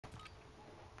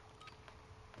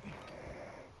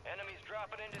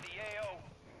dropping into the AO.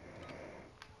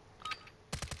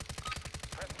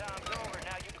 Prep time's over.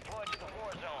 Now you deploy to the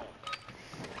war zone.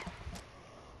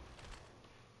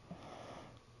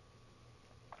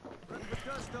 Run the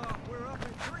dust off. We're up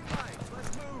in 3 mics.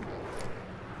 Let's move.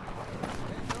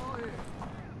 It's all here.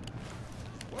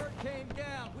 Word came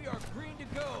down. We are green to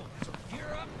go. So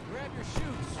gear up, grab your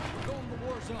shoes. We're going to the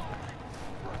war zone.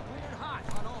 We're cleared hot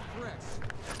on all threats.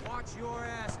 Watch your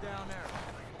ass down there.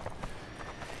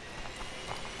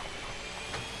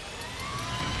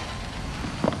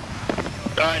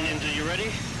 Alright, Ninja, you ready?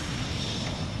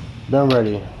 I'm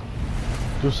ready.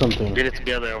 Do something. Get it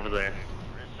together over there.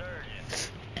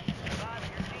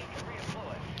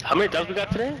 How many dogs we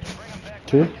got today?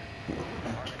 2.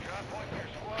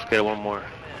 Let's get one more.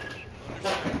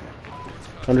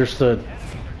 Understood.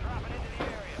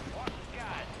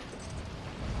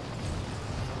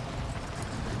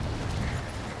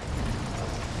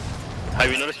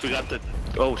 Have you noticed we got the...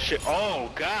 Oh shit. Oh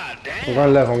god damn. I'm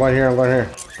going left. I'm going here. I'm going here.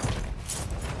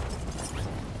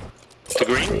 To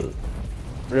green?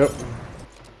 Yep.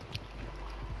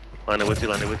 Line it with you,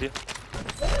 line it with you.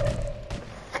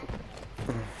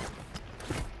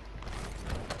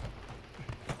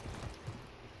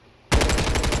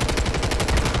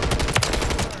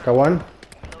 Got one.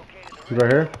 He's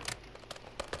right here.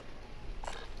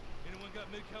 Anyone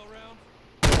got mid-cal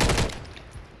rounds?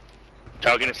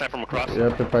 Y'all getting sniped from across?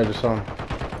 Yep, if I just saw him.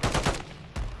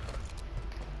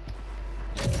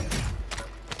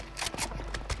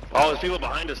 Oh, there's people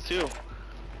behind us too.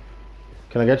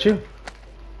 Can I get you?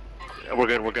 Yeah, we're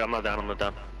good, we're good. I'm not down, I'm not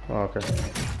down. Oh, okay.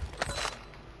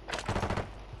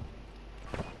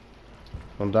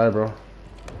 Don't die, bro.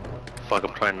 Fuck,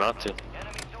 I'm trying not to.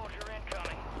 Enemy soldier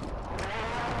incoming.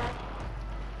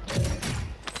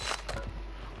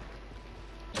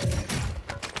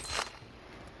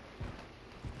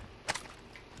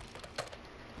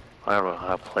 I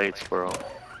have plates, bro.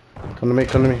 Come to me.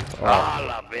 Come to me. Oh, Ah,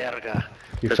 la verga.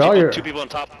 you There's fell your. two people on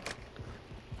top.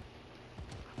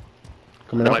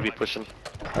 Coming They up. might be pushing.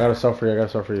 I got a cell for you. I got a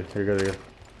cell for you. You're good. You're good.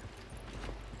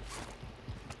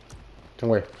 Don't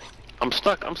wait. I'm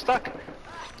stuck, I'm stuck.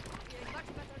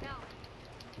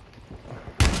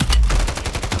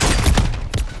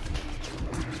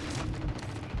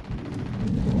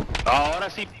 Oh, ahora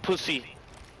sí, pussy.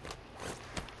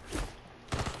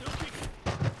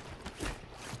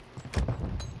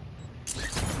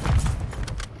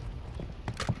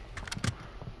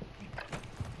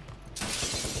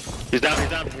 He's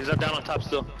down on top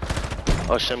still.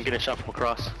 Oh shit, I'm getting shot from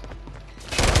across.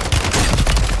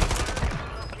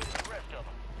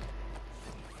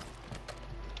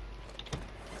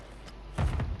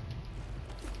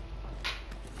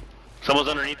 Someone's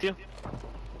underneath you?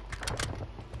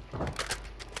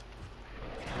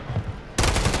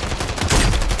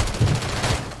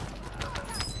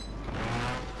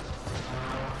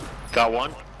 Got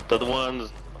one. The other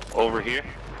one's over here.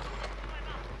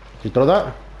 You throw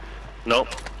that? Nope.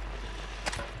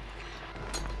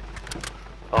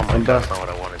 Oh my god, that's not what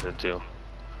I wanted to do.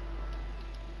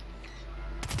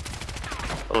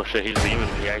 Oh shit, he's leaving.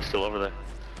 Yeah, he's still over there.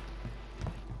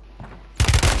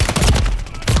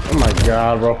 Oh my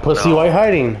god, bro. Pussy, No. why you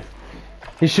hiding?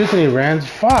 He shoots and he runs.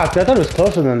 Fuck, I thought it was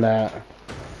closer than that.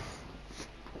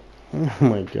 Oh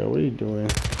my god, what are you doing?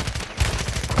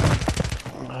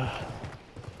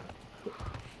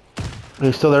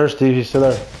 He's still there, Steve. He's still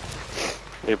there.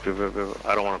 Yep.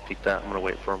 I don't want to peek that. I'm gonna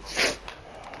wait for him.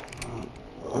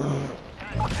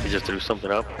 He just threw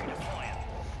something up.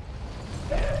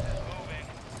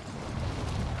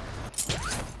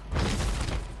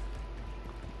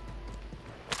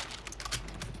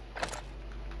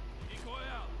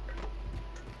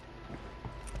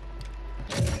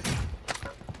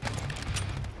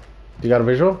 You got a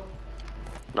visual?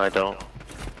 No, I don't.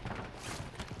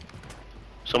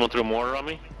 Someone threw a mortar on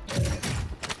me?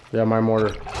 Yeah, my mortar.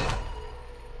 Move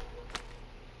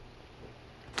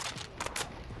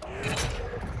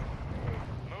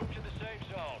to the safe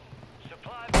zone.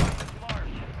 Supply boxes marked.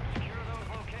 Secure those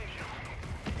locations.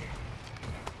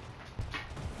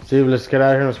 Steve, let's get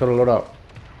out of here and let's go to load up.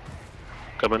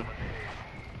 Coming.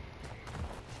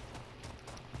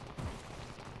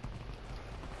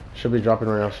 Should be dropping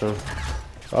right now soon.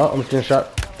 Oh, I'm getting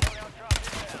shot.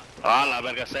 Ah, la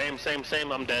verga. Same.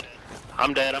 I'm dead.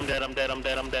 I'm dead. Order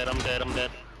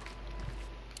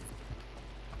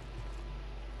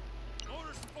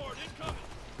support incoming.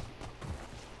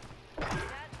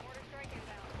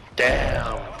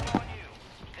 Damn.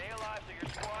 Stay alive so your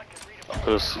squad can redeploy.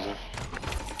 Pussy.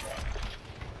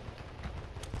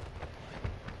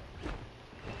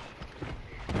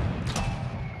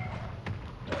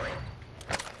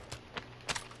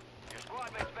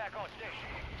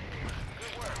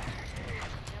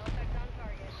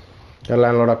 Gotta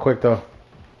landload up quick though.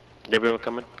 They were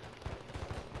coming.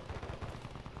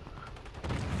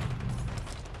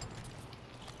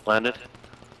 Landed.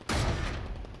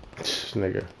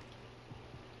 Nigga.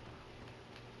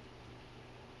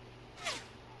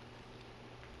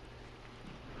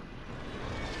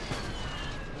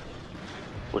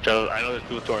 Which I know there's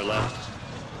people to our left.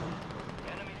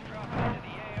 Enemies dropping into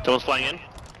the AO. Someone's flying in.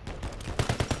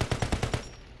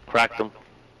 Cracked them.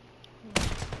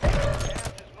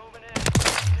 Gas is moving in.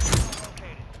 Signal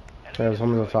located. There's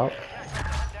someone on the top.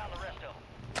 Attack down the rest of them.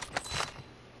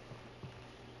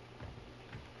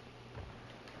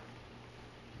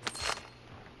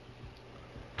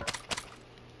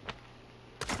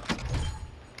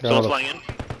 Someone's flying in.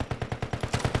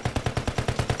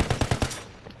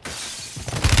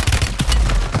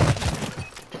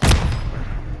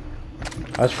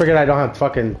 I just figured I don't have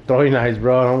fucking throwing knives,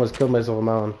 bro. I almost killed myself on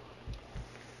that one.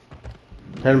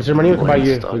 Hey, Mr. Money, we can buy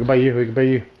you. We can buy you. We can buy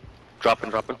you.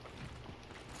 Dropping.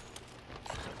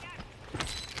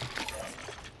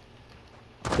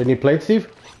 You need plates, Steve?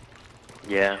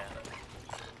 Yeah.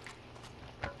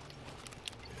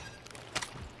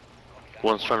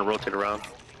 One's trying to rotate around.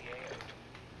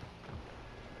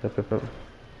 Yep.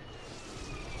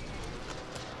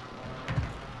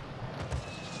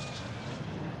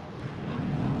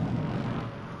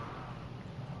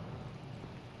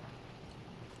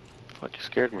 Fuck, you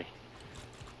scared me.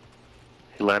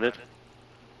 He landed.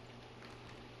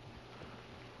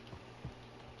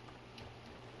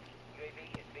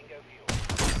 UAV is bingo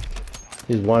fuel.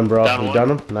 He's one, bro. Down You one. done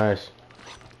him? Nice.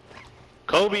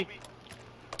 Kobe!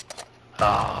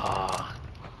 Ah.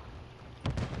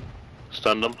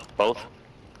 Stunned them, both.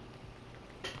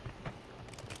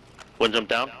 One jumped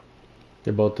down.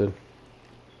 They both did.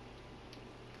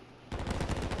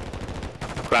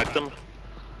 Cracked them.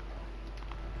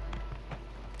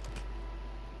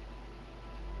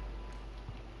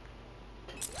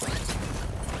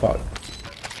 Fuck.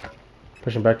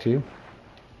 Pushing back to you.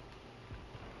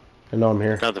 I know I'm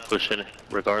here. Now they're pushing it,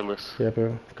 regardless. Yep,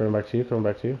 coming back to you. Coming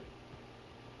back to you.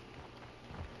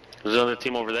 There's another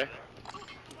team over there.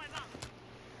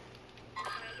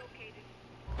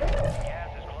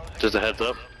 Just a heads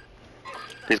up.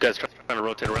 These guys trying to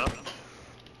rotate around.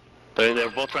 They're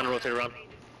both trying to rotate around.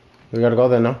 We gotta go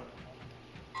then, no?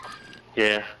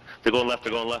 Yeah. They're going left,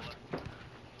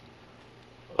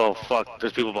 Oh fuck,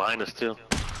 there's people behind us too.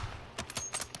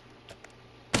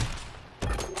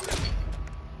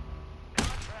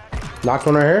 Knocked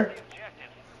one right here.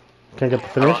 Can't get the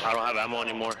finish. I don't have ammo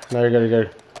anymore. No, you're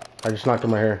good. I just knocked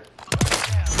him right here.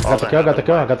 Oh, Got the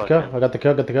kill. I got the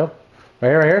kill.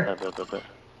 Right here. Bet.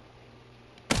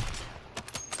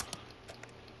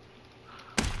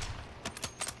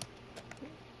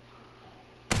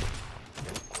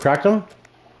 Cracked him.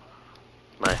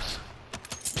 Nice.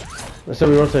 I said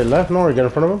we rotate left. No, we get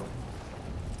in front of him.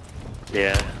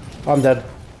 Yeah. I'm dead.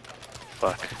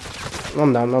 Fuck.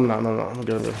 I'm down. I'm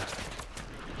good.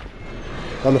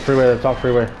 On the freeway, the top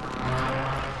freeway.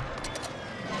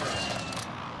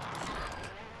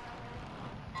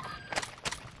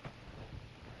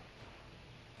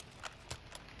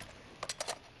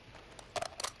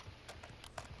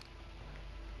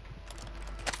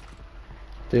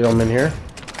 Dude, I'm in here.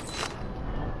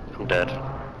 I'm dead.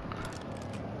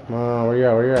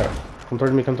 Where you at? Come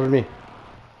towards me.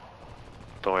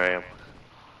 Don't worry, I am.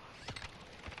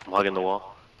 I'm hugging the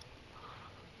wall.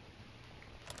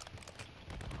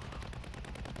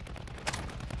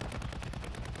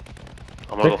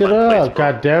 I'm gonna Pick go it find plates, up,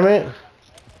 bro. god damn it.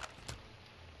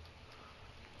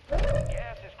 Gas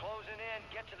is closing in.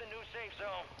 Get to the new safe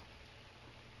zone.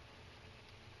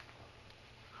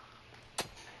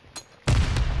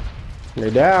 Lay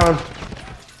down.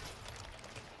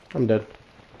 I'm dead.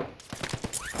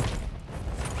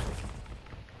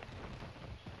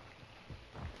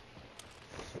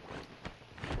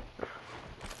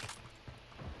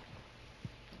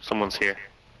 Someone's here.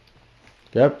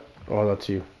 Yep. Oh, that's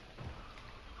you.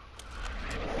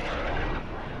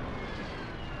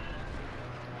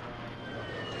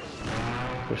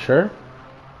 For sure?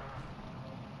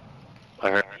 I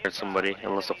heard somebody,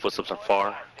 unless the footsteps are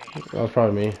far. That was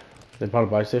probably me. They bought a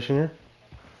buy station here?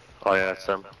 Oh yeah, that's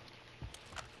them.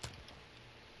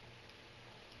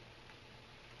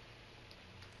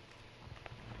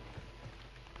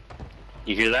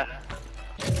 You hear that?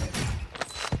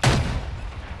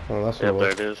 Oh, that's what Yep, it there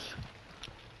was. it is.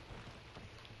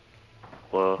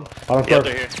 Whoa. Bottom Yeah, floor.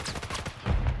 they're here.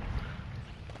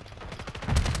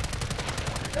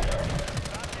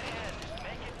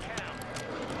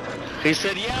 He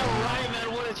said, yeah, right,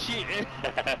 man, what a cheat.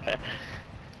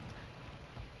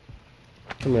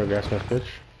 Come here, gas mask, bitch.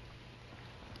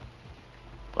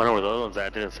 I know where the other one's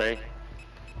at, didn't say.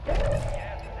 Gas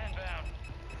is inbound.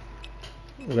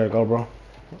 We gotta go, bro.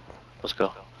 Let's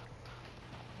go.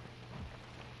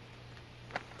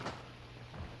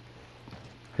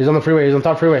 He's on the freeway. He's on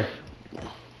top freeway.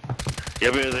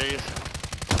 Yeah, but there he is.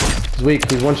 He's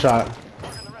weak. He's one shot.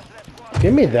 Marking the rest of that squad.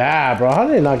 Give me that, bro. How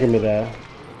did he not give me that?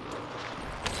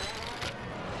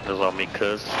 That was on me,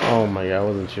 cuz. Oh my god, I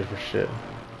wasn't cheering for shit.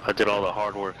 I did all the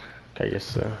hard work. Okay, yes,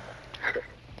 sir.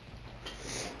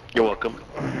 You're welcome.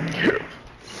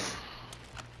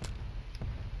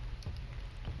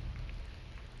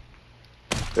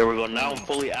 There we go. Now I'm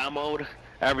fully ammoed.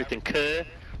 Everything could.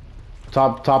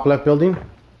 Top left building.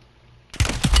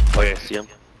 Oh yeah, see him.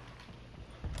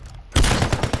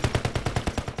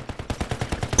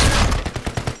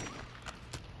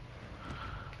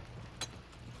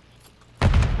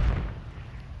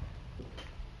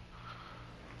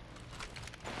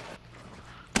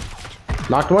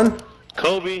 Knocked one.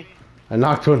 Kobe. I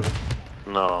knocked one.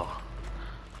 No.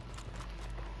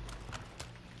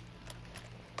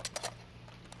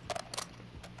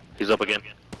 He's up again.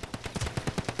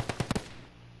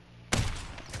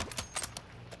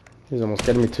 He's almost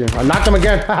getting me too. I knocked him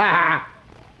again.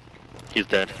 He's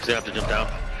dead. He's gonna have to jump down.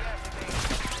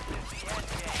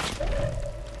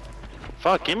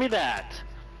 Fuck, give me that.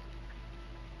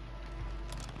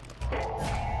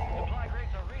 Supply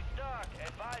crates are restocked.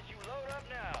 Advise you load up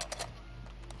now.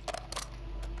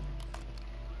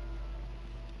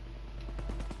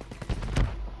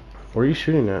 Where are you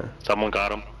shooting at? Someone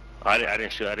got him. I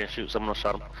didn't shoot. I didn't shoot. Someone else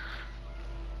shot him.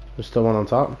 There's still one on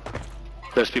top.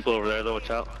 There's people over there though. Watch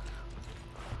out.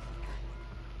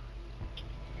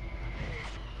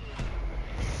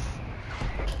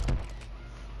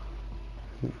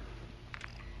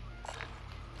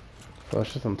 Oh,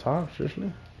 it's just on top,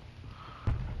 seriously?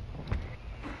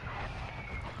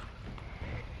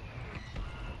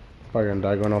 Probably gonna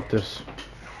die going up this.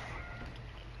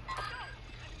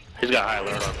 He's got high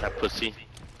alert on that pussy.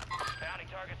 Bounty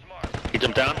targets marked. He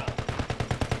jumped down.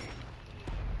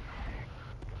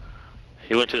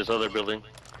 He went to this other building.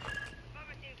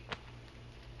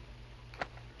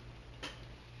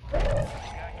 Got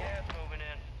gas moving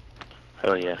in.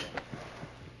 Hell yeah.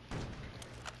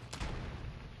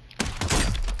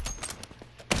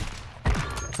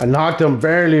 I knocked him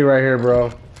barely right here, bro.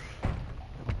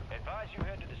 Advise you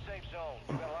head to the safe zone.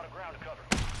 We've got a lot of ground to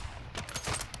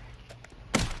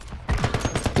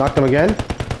cover. Knocked him again.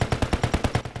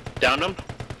 Downed him.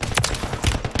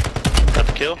 Got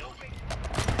the kill.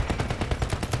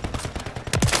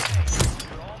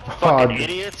 Fucking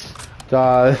idiots.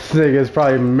 This thing is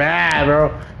probably mad, bro.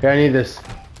 Here, I need this.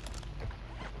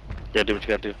 Yeah, do what you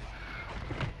gotta do.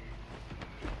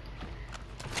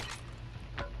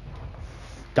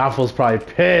 That fool's probably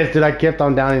pissed, dude. I kept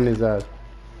on downing his ass.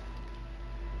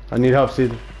 I need help,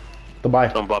 see. Goodbye.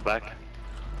 Someone bought back.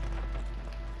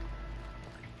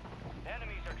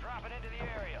 Enemies are dropping into the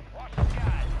area. Watch the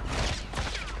skies.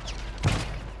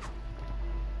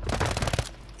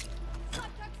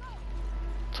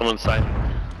 Someone inside.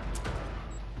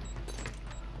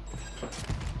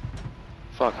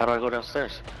 Fuck, how do I go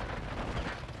downstairs?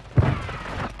 I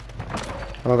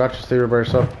don't got you, stay by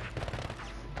yourself.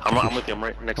 I'm with you, I'm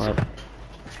right next to you.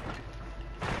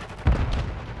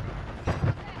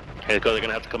 Okay, go, they're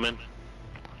gonna have to come in.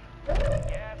 Gas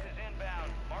is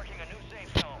inbound. Marking a new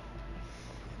safe zone.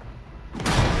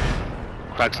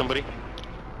 Crack somebody.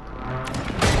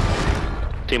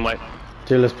 Team wipe.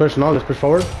 Okay, let's push now, let's push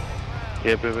forward.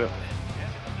 Yep.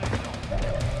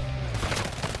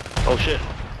 Oh shit.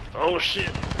 Oh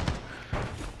shit.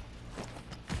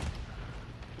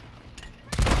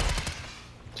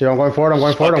 See, I'm going forward, I'm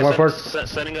going forward, I'm going forward.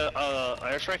 Sending a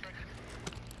airstrike.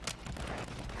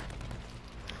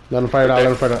 Let him fight it out,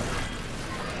 let him fight it out.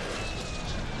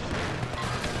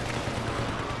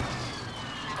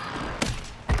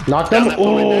 Knock them?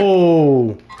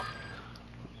 Oh!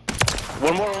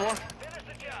 One more. Finish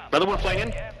the job. Another one flying in.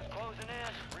 Gas is closing in.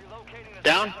 Relocating the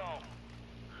Down.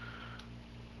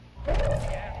 safe zone.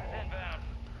 Gas is inbound.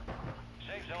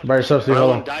 Safe zone. By yourself, Steve,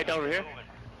 Another hold one on. died over here.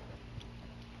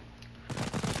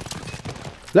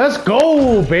 Let's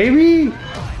go, baby!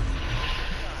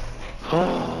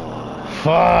 Fuck,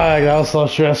 that was so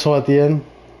stressful at the end.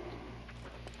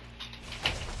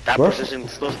 That What? position,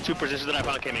 those two positions that I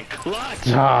found came in clutch.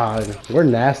 God, we're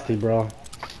nasty, bro.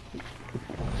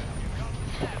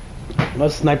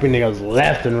 Those sniping niggas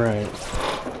left and right.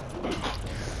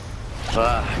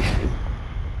 Fuck.